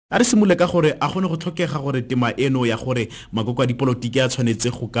a re simole ka gore a gone go tlhokega gore tema eno ya gore makoko a dipolotiki a tshwanetse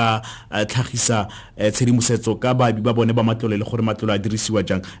go ka tlhagisa tshedimosetso ka babi ba bone ba matlole le gore matlole a dirisiwa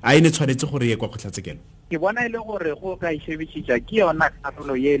jang a ene tshwanetse gore ye kwa kgotlatshekelo. Ke bona ile gore go ka ishebishitsa ke yona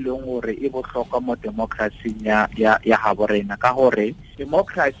karolo ye leng gore e bohlokwa mo democracy ya habo rena ka gore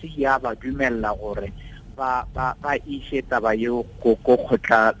democracy ya ba dumella gore ba ishe taba yo go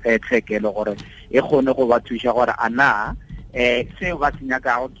kgotlatshekelo gore e gone go ba thusha gore ana seo ba se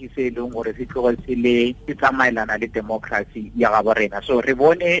nyakago ke se leng gore se tloge se le tsamaelana le democracy ya gabo rena. So re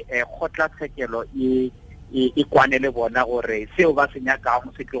bone kgotlatshekelo e kwane le bona gore seo ba se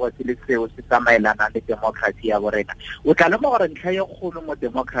nyakago se tloge se le seo se tsamaelana le democracy ya borena. O tla lemo gore ntlha ye kgolo mo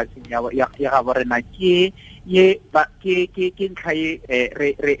democracy ya gabo rena ke ntlha ye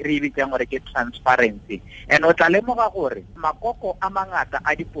re bitsang gore ke transparency. And o tla lemoga gore makoko a mangata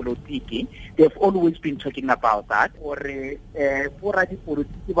a dipolotiki, they've always been talking about that, gore bora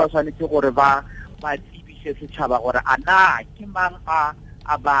dipolotiki ba tshwanetse gore ba tsebishe setšhaba gore ana ke mang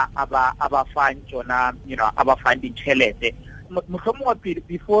aba fan tsona, you know, aba funding tšhelete. Mohlomongwa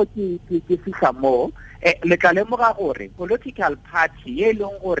before ke fihla mo le tla lemoga gore political party ye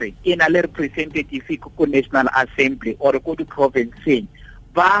leng gore e na le representative ko National Assembly or ko di-provinceng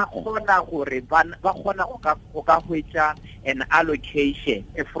ba kgona gore ba kgona go ka hwetša an allocation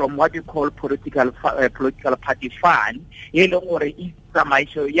from what you call political party fund ye leng gore e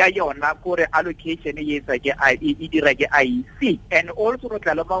tsamaiso ya yona gore allocation e dira ke IEC. And also re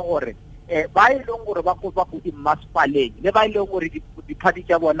tla lemoga gore ba e leng gore ba go dimmasepaleng le ba e leng gore di-party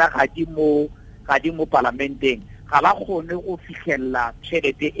tša bona ga di mo parlamenteng ga ba kgone go fitlhelela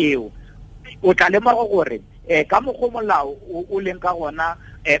tšhelete eo. O tla lemoga gore ka mokgwa molao o leng ka gona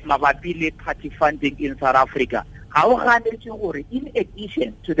mabapi le party funding in South Africa ga o ganetse gore in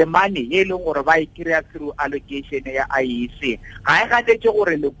addition to the money e leng gore ba e kry-a through allocation ya IEC ga e ganetse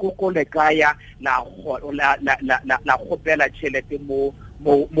gore lekoko le kaya la kgopela tšhelete mo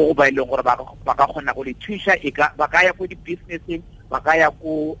ba e leng gore ba ka kgona go le thuša ba ka ya ko di-businesseng ba ka ya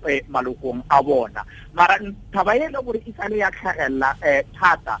ko malokong a bona. Mara taba e leng gore e sale ya tlhagelela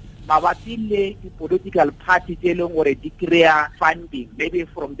thata mabapi le di-political party tse leng gore di kry-a funding maybe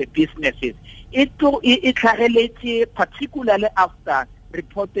from the businesses e tlhageletse particularly after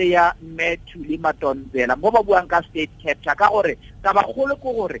report ya Thuli Madonsela mo ba buang ka state capture ka gore taba kgolo ke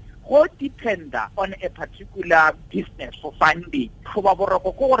gore go dependa on a particular business for funding. Go ba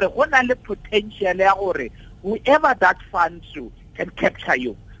boroko ke gore go na le potential ya gore whoever that funds you can capture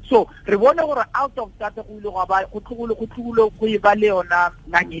you. So re bone gore out of that go tlhogolo go e ba le yona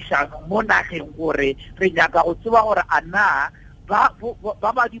ngangisano mo nageng gore re nyaka go tseba gore ana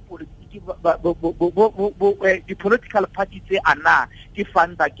ba dipolitiki di-political parties tse ana di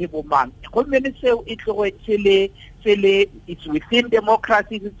funda ke bomang. Go mene seo e tlogo tsele it's within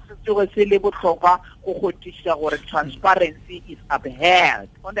democracy se le botlhokwa go gotisha gore transparency is upheld.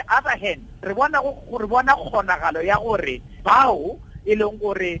 On the other hand re bona kgonagalo ya gore bao e leng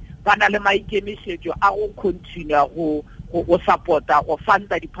gore ba na le maikemišetšo a go continue go supporta go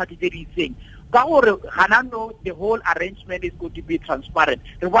funda di-party tse di itseng ka gore gana no the whole arrangement is going to be transparent.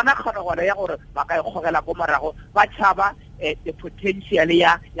 Re bona kgonagalo ya gore ba ka ikgogela ko morago ba tšhaba the potential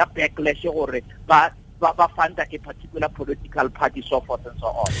ya backlash gore ba funda a particular political party, so forth and so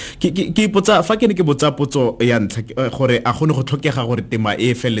on. Ke ipotsa fa ke ne ke botsa potso ya ntlha gore a gone go tlhokega gore tema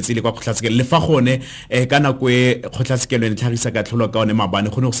e feletse le kwa kgotlatshekelo le fa gone ka nako e kgotlatshekelo e tlhagisa ka tlholo ka one mabane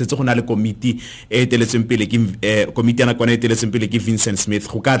gone go setse go na le komiti e teletseng pele ke komiti ya nakwana e teletseng pele ke Vincent Smith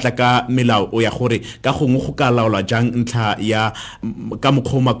go ka tla ka melao o ya gore ka gongwe go ka laola jang ntlha ya ka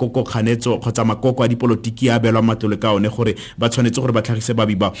mokgwa makoko kganetso kgotsa makoko a dipolotiki a belwa matlole ka one gore ba tshwanetse gore ba tlhagise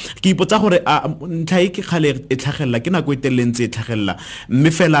babi ba. Ke ipotsa gore ntlha ke khale e tlhagella ke nako e telentse e tlhagella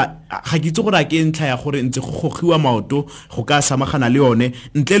mme fela ga ke itse gore a ke ntlha ya gore ntse go gogiwa maoto go ka samagana le yone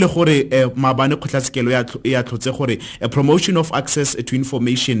ntle le gore mabane kgotlatshekelo ya tlhotse gore a promotion of access to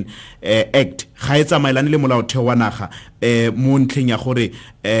information act ga e tsamaelane le molaotheo wa naga mo ntlheng ya gore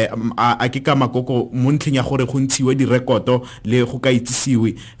a ke ka makoko mo ntlheng ya gore go ntshiwe direkoto le go ka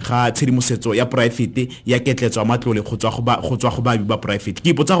itsisiwe ga tshedimosetso ya private ya ketletswa matlole go tswa go ba private.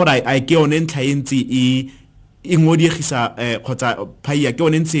 Ke ipotsa gore a ke yone ntlha e ntse e ngodiegisa kgotsa phaya ke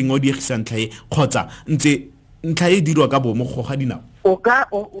yone ntse e ngodiegisa ntlha e kgotsa ntse ntlha e dirwa ka bomo go ga dinao o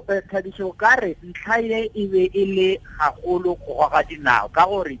Thabiso ka re ntlha e be e le gagolo go ga dinao ka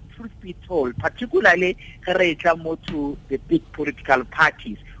gore truth be told particularly ge re tla mo to the big political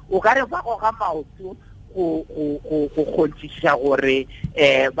parties o ka re ba go ga maoto go kgontsha gore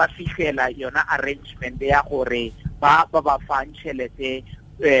ba fitlhela yona arrangement ya gore ba fa tšhelete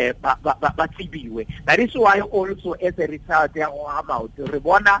ba tsibiwe. That is why also as a result ya go ga maoto re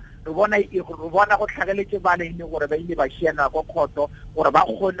bona go tlhageletse bana ine gore ba ile ba shiana go khoto gore ba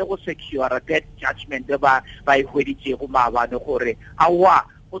kgone go secure that judgment ba e hweditse go maabane gore awa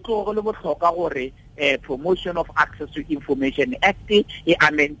go tlo go le botlhoka gore Promotion of Access to Information Act e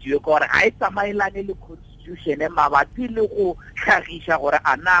amendwe gore ga e tsamaelane le constitution mabapi le go tlhagisha gore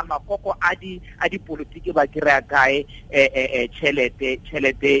ana makoko a dipolotiki ba kry-a kae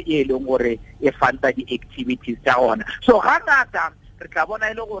tšhelete e leng gore e funda di-activities tsa ona. So ga ngata re tla bona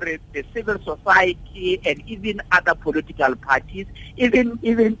e le gore the civil society and even other political parties, even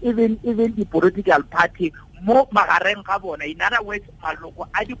the political party mo magareng ga bona, in other words maloko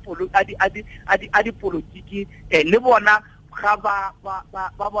a dipolotiki le bona ga ba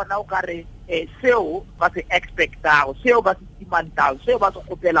bona o kare seo ba se expectao, seo ba se dimantao, seo ba se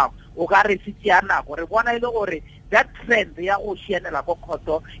kgopelao o ka re se tšeana gore bona e le gore that trend ya go šianela go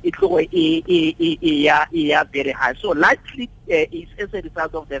khoto e tlogo e ya very high. So likely is as a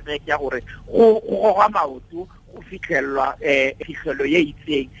result of the fact ya gore go goga maoto go fitlhelwa fitlhelo ye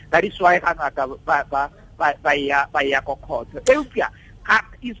itseng. That is why ga ngata ba ya go khoto. Eupia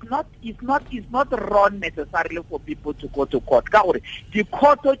is not wrong necessarily for people to go to court. Ka gore di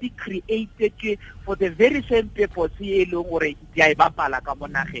khoto di created for the very same purpose e leng gore di a bapala ka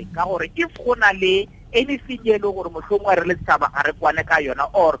monageng. Ka gore if go na le anything e leng gore mohlomongwa re le setšhaba a re kwane ka yona,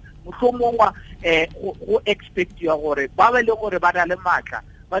 or mohlomongwa go expect ya gore ba be le gore ba na le maatla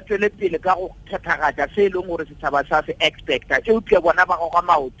ba tswele pele ka go thatagatša se e leng gore setšhaba sa se expecta eupša bona ba goga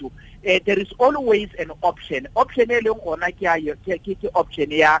maoto. There is always an option e leng gona ke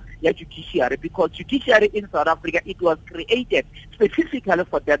option ya judiciary, because judiciary in South Africa, it was created specifically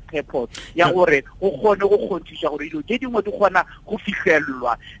for that purpose ya gore go kgone go kgontshiša gore dilo tše dingwe di kgona go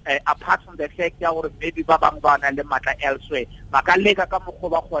fihlellwa apart from the fact ya gore maybe ba bangwe ba na le maatla elsewhere ba ka leka ka mokgwa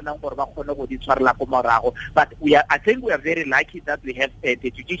ba kgonang gore ba kgone go di tshwarela ko morago. But I think we are very lucky that we have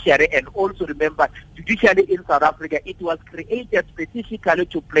the judiciary, and also remember judiciary in South Africa, it was created specifically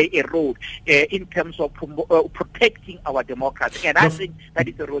to play a role in terms of protecting our democracy, and I think that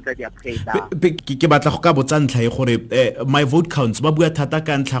is the role that they are playing now. Ke batla go ka botsa ntlha e gore my vote counts ba bua thata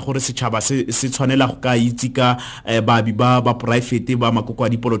ka ntlha gore setšhaba se tshwanela go ka itse ka baabi ba private ba makoko a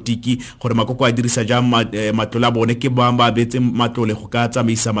dipolotiki gore makoko a dirisa jang matlole a bone ke ba betse matlole go ka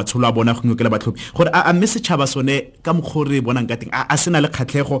tsamaisa matsholo a bona go ngokela batlhopi gore a mme setšhaba sone ka mokgore bonang ka teng a sena le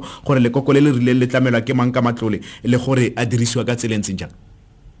kgatlhego gore lekoko le le rile le tlamelwa ke mang ka matlole le gore a dirisiwa ka tselentseng jang.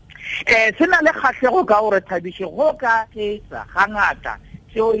 Sena le kgatlhego ka gore Thabiso go ka etsa ga ngata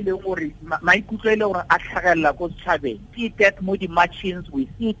seo e leng gore maikutlo e le gore a tlhagelela ko setšhabeng. See that mo di-marchings, we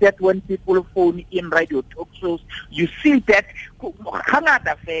see that when people phone in radio talk shows, you see that ga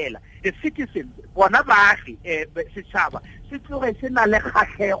ngata fela the citizens bona baagi setšhaba se tloge se na le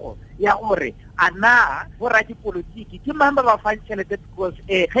kgatlhego ya gore ana borra dipolotiki ke mang ba ba fang tšhelete, because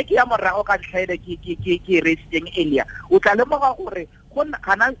ge ke ya morago ka ntlhaele ke raisitseng earlier o tla lemoga gore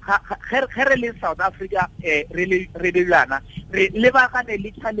ge re le South Africa re lelana re lebagane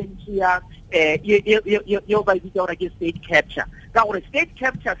le challenge ya yo ba ditsa gore ke state capture. Ka gore state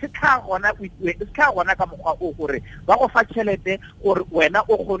capture se tla gona ka mokgwa o gore ba go fa tšhelete gore wena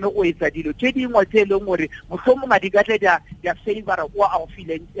o kgone go etsa dilo tše dingwe tše leng gore mohlomongwe di ka tle dia favora o a o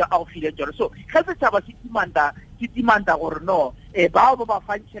fileng jalo. So ge setšhaba se timanta gore no bao ba ba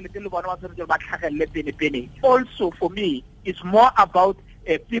fa tšhelete le bona ba tshwanetse ba tlhagelele pele. Also for me it's more about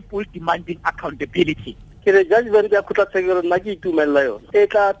people demanding accountability. Ke re judge very ba khutlatshekelo nna ke itumelela yona e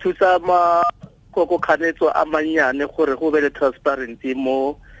tla thusa makoko kganetso a mannyane gore go be le transparency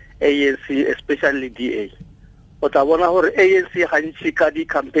mo ANC, especially DA. O tla bona gore ANC gantši ka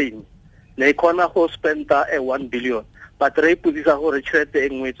di-campaign le kgona go spenda 1 billion, but re iputsisa gore tšhelete e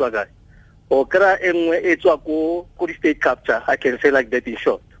nngwe e tswa kae, o kry-a e nngwe e tswa ko di-state capture. I can say like that in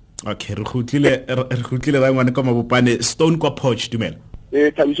short. Okay, re khutlile ra ngwane ka mabopane Stone kwa Poch dumela.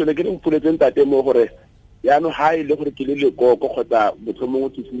 Thabiso le ke re mpuletseng tate mo gore yaano ha ile gore ke le lekoko kgotsa motlhomongwe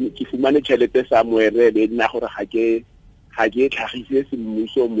ke fumane tšhelete sa moere le nna gore ga ke tlhagise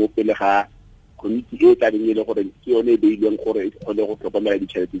semmuso mo pele ga committee e tla ding le gore ke yone e beilweng gore e kgone go tlhokomela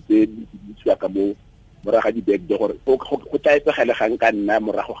ditšhelete tse di tswa ka mo moraga di back de gore go tla etsagele gang ka nna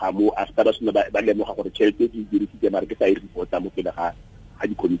morago ga mo after ba sona ba lemoga gore tšhelete di dirisitse mare ke sa e reporta mo pele ga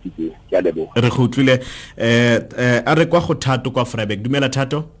di-committee tse. Ke a leboga. Re go tlile a re kwa go Thato kwa Vryburg dumela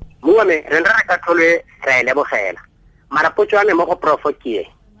Thato. Ngwane re ka tlhole re lebogela mara potšwane mo go profokie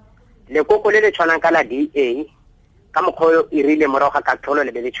le koko le le tshwanang ka la DA ka mokgwa e rile morago ka tlholo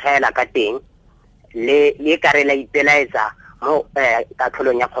le be le tshwaela ka teng le ka re la ipelaetsa mo ka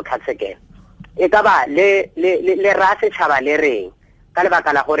tlholong ya kgotlatshekelo e ka ba le ra setšhaba le reng ka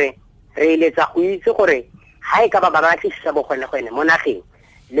lebaka la gore re eletsa go itse gore ha e ka ba batlisisa bogwene mo nageng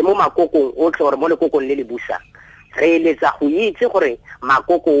le mo makokong otlhe gore mo lekokong le le busang re eletsa go itse gore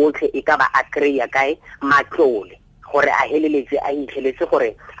makoko otlhe e ka ba a kry-a kae matlole gore a heleletse a itlheletse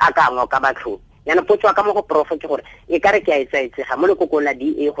gore a ka ngwa ka batlhodi yana potso ka mo go prof ke gore e ka re ke a etsaetsega mo lekokong la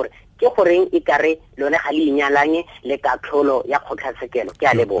DA gore ke goreng e ka re lone ga le inyalanye le katlholo ya kgotlatshekelo ke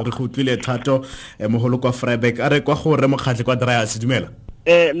a leboga re go tlile thato mogolo kwa Vryburg a re kwa gore mokgatlhe kwa Dryas dumela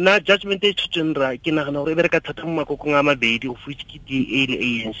na judgment e tshotsenra ke nagana gore e bereka thata mo makokong a mabedi of which ke DA le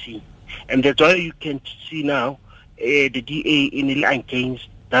ANC, and that's why you can see now the DA in the against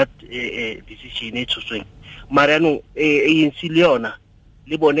that decision e tshotsweng mariano ANC le yona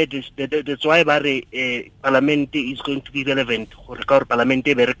le bone that's why ba re parliament is going to be relevant gore ka gore parliament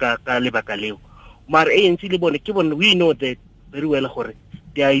e bereka ka lebaka leo mara ANC le bone ke bone we know that very well gore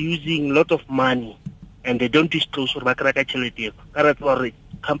they are using a lot of money and they don't disclose gore ba kra ka tšhelete ka re gore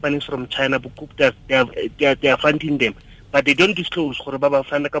companies from China they are funding them but they don't disclose gore ba ba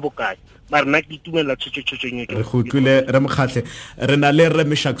fanda ka bokae mara nna ke itumela tshotshotshonyo ke re go tlile re mokgatlhe re na le re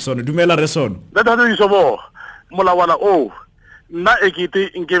Meshakson dumela re sono Thabiso Moss molawana o nna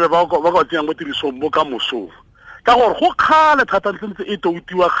ekete nkebe ba go tsenya mo tirisong mo ka moso ka gore go khale thata ntse e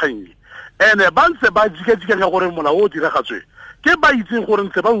toutiwa kganye ene ba ntse ba jika ka gore molao o diragatswe ke ba itseng gore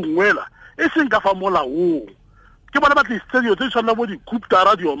ntse ba ngwela e seng ka fa molao ke bona ba tlise dio tse tshwana mo di kupta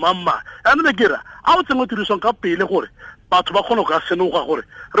radio mamma ene ne kera a o tsengo tirisong ka pele gore batho ba kgona ka senoga gore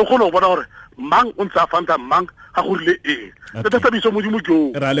re kgona go bona gore mang o ntsa fanta mang ga go rile Thabiso modimo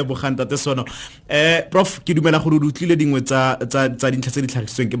jo ra le boganta te sono prof ke dumela gore o utlwile dingwe tsa dintlha tse di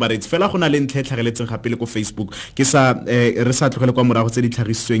tlhagisitsweng ke baretsi fela go na le ntlha e tlhageletseng gape le ko Facebook ke sa re sa tlogele kwa morago tse di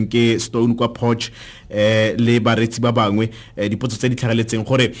tlhagisitsweng ke Stone kwa Poch le baretsi ba bangwe dipotso tse di tlhageletseng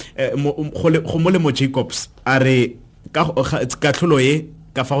gore go molemo Jacobs a re ka tlholo e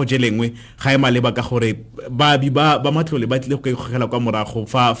ka fa go jelengwe ga e maleba ka gore ba matlole ba tle go ikgogela kwa morago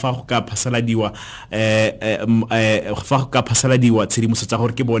fa go ka phasaladiwa tshedimosetso tsa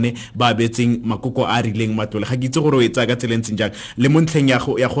gore ke bone ba betseng makoko a rileng matlole ga ke itse gore o etsa ka tselentseng jang le mo ntlheng ya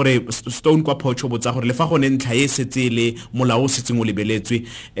gore Stone kwa Pocho botsa gore le fa gone ntlha e setse le molao setseng o lebeletswe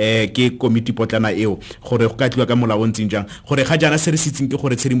ke komiti potlana eo gore go ka tliwa ka molao ntseng jang gore ga jana se re sitseng ke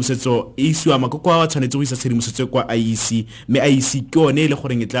gore tshedimosetso e isiwa makoko a tshwanetse go isa tshedimosetso kwa IEC me IEC ke one le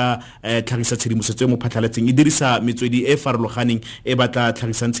gore ngitla tlhagisa tshedimosetso mo phatlhaletseng e dirisa metswedi e farologaneng e batla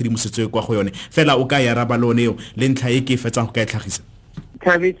tlhagisang tshedimosetso kwa go yone fela o ka ya rabalone eo le ntlha e ke fetsang go ka tlhagisa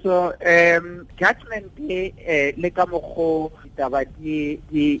Thabiso judgment le ka mogo ditaba di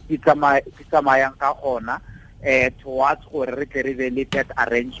tsamayang ka gona towards gore re tle re be le that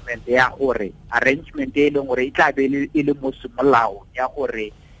arrangement ya gore arrangement e leng gore e tla be e le mo semolao ya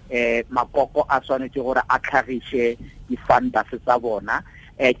gore makoko a tshwanetse gore a tlhagishe di-funders tsa bona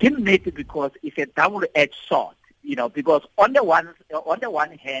ke nnete because it's a double-edged sword, because on the one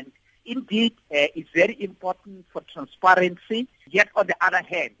hand indeed it's very important for transparency, yet on the other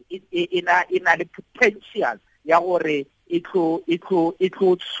hand in a potential ya gore it tlo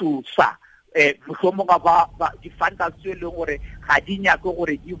tsusa mohlomong ba di-funders tse leng gore ga di nyake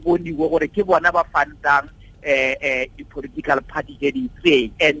gore di boniwe gore ke bona ba fundang the political party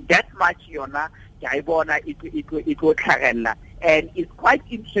and that much yona ke a bona it go tlhagella. And it's quite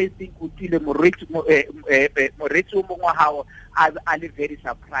interesting to see the Moritz Mongwahao as a very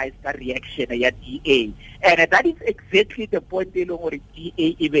surprised reaction at DA. And that is exactly the point they don't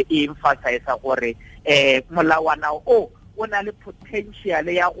DA even emphasize gore molawana o ona le potential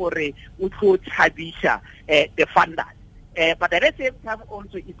ya gore o tlo thabisha the funders. But at the same time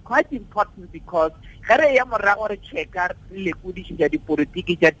also it's quite important because they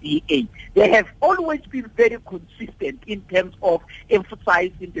have always been very consistent in terms of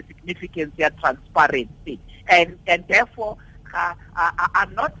emphasizing the significance of transparency. And therefore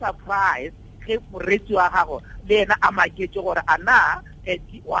I'm not surprised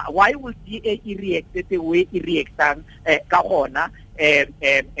why would DA react the way he reacted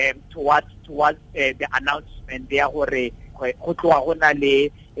towards the announcement there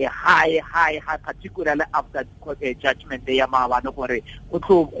a high, particularly after judgment there, a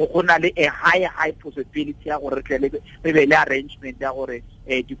high possibility or arrangement there or the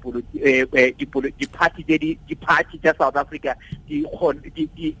party to South Africa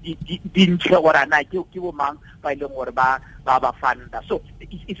so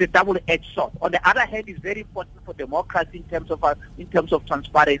it's a double-edged sword. On the other hand, it's very important for democracy in terms of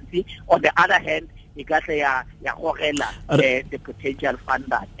transparency. On the other hand, the potential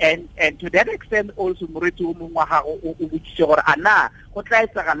funders. And to that extent also Moritz Mongwahao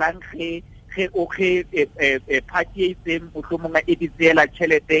party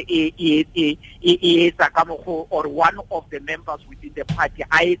or one of the members within the party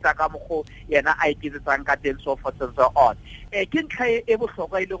so forth and so on.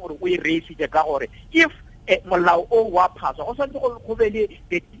 If molao o wa phaswa go santse go be le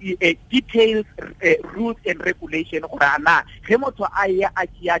the details rules and regulation gore ana ge motho a ya a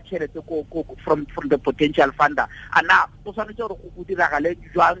tšea tšhelete from the potential funder ana go santse gore go diragale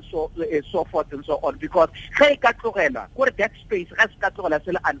jwang so forth and so on, because ge ka tlogelwa gore that space ga se ka tlogela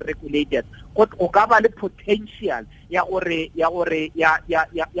se le unregulated go ka ba le potential ya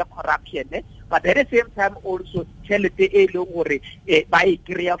corruption, but at the same time also tšhelete e le gore ba e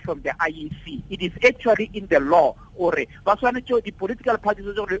kry-a from the IEC. It is actually in the law gore ba tshwanetse the political parties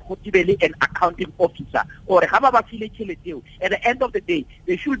go be an accounting officer gore ga ba file tšhelete eo at the end of the day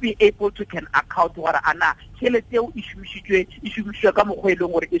they should be able to can account gore ana tšhelete eo e šomišitšwe ka mokgwa e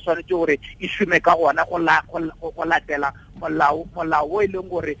leng gore e tshwanetse gore e šome ka gona go latela molao o e leng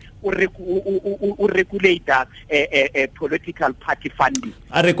gore o regulate political party funding.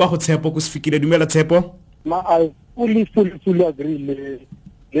 A re kwa go Tshepo go se fikile. Dumela Tshepo. I fully agree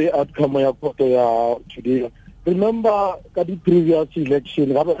the outcome ya photo ya today. Remember ka the previous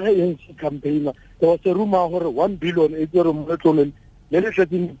election ga ba ANC campaign there was a rumor gore 1 billion e tsere matlole le le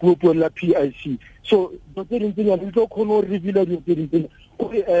tletseng group la PIC, so the thing ya ntlo khono reveal di thing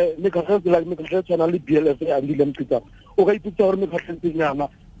o le ka ga la me ka tsana le BLF and le mtita o ga iputsa gore me ka tletse nyana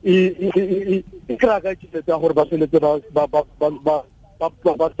e kra ga tšhelete gore ba seletse ba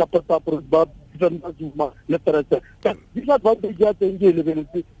these advantages are teng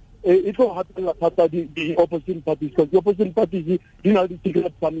it will happen the opposition parties, because the opposition parties you know the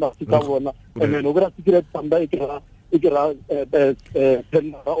secret fund and then over secret fund or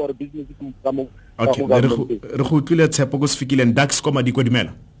business okay re go tlile Tshepo go se fikile Dax koma di ko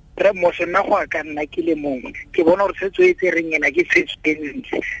dimela re mo sena go ka nna ke le mongwe ke bona gore se tswetse reng ena ke se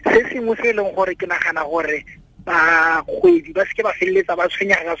sengwe se leng gore ke nagana gore ba kgwedi ba se ba felletsa ba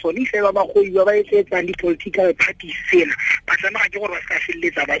tshwenya ga sone se ba kgwedi ba etsetsa di political parties sena ba tsama ke gore ba ska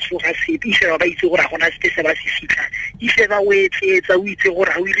felletsa ba tsoga sepe se ba itse gore gona se ba se fitla se ba wetsetsa o itse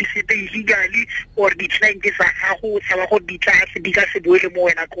gore ha o ile se illegally or di client sa gago tsa ba go di tlase di ka se boele mo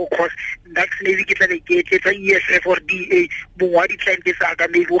wena ko cause that's maybe ke tla le ke tsa ESF or DA bongwa di client sa ka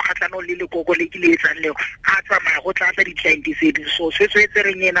maybe o kgatlano le lekoko le ke le etsang leo a tsamaya go tlatsa di client se di so se tswetse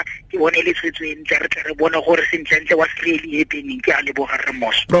reng ena ke bone le tswetseng re bona gore sentle was really happening ke a leboga re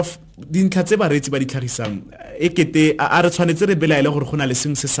Moss. Prof, dintlha tse baretsi ba di tlhagisang e kete a re tshwanetse re belaele gore gona le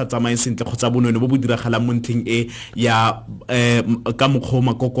seng se sa tsamayeng sentle kgotsa bonone bo bo diragalang mo ntlheng e ya ka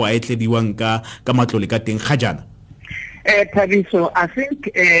mokgwa makoko a etlediwang ka matlole ka teng ga jana. Thabiso, I think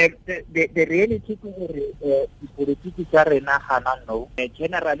the reality is that politics tsa rena gana no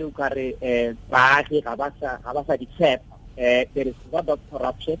generally o kare baagi ga ba sa di tshepa there is a lot of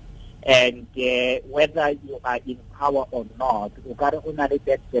corruption. And whether you are in power or not, you got to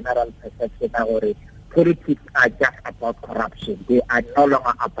that general perception that politics are just about corruption. They are no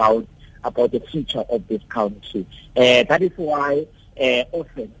longer about the future of this country. That is why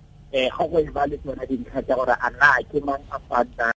often how we value